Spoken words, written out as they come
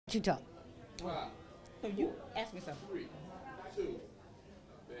You talk. So you ask me something. 3, 2,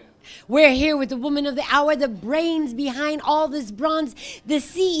 bam. We're here with the woman of the hour, the brains behind all this bronze, the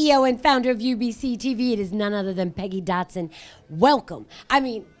CEO and founder of UBC-TV. It is none other than Peggy Dodson. Welcome. I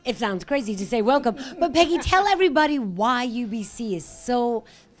mean, it sounds crazy to say welcome, but Peggy, tell everybody why UBC is so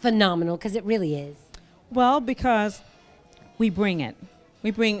phenomenal, because it really is. Well, because we bring it.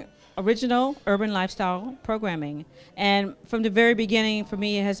 We bring original urban lifestyle programming. And from the very beginning, for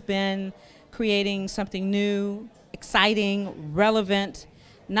me, it has been creating something new, exciting, relevant,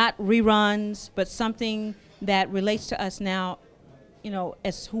 not reruns, but something that relates to us now, you know,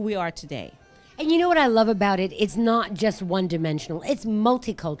 as who we are today. And you know what I love about it? It's not just one-dimensional. It's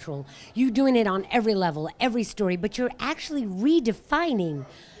multicultural. You're doing it on every level, every story, but you're actually redefining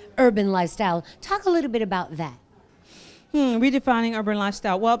urban lifestyle. Talk a little bit about that. Redefining urban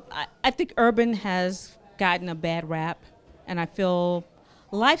lifestyle. Well, I think urban has gotten a bad rap, and I feel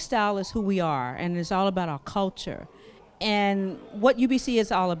lifestyle is who we are, and it's all about our culture. And what UBC is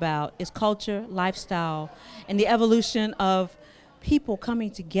all about is culture, lifestyle, and the evolution of people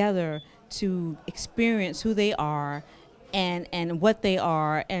coming together to experience who they are and what they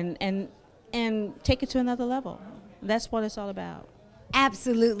are and take it to another level. That's what it's all about.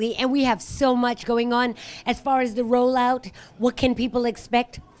 Absolutely, and we have so much going on. As far as the rollout, what can people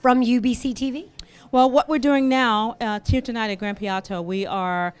expect from UBC-TV? Well, what we're doing now, here tonight at Grand Piatto, we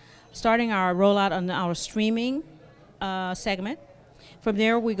are starting our rollout on our streaming segment. From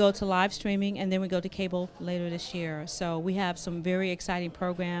there, we go to live streaming, and then we go to cable later this year. So we have some very exciting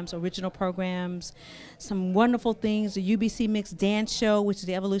programs, original programs, some wonderful things, the UBC Mixed Dance Show, which is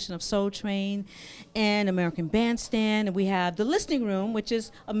the evolution of Soul Train, and American Bandstand. And we have the Listening Room, which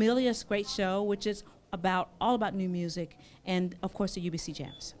is Amelia's great show, which is all about new music, and of course the UBC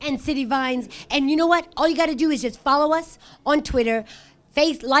JAMS. And City Vines. And you know what? All you got to do is just follow us on Twitter,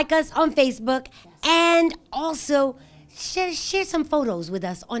 like us on Facebook, and also share some photos with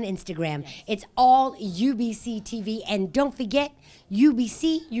us on Instagram. It's all UBC TV. And don't forget,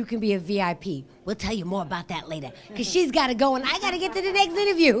 UBC, you can be a VIP. We'll tell you more about that later, because she's got to go and I got to get to the next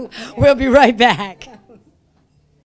interview. We'll be right back.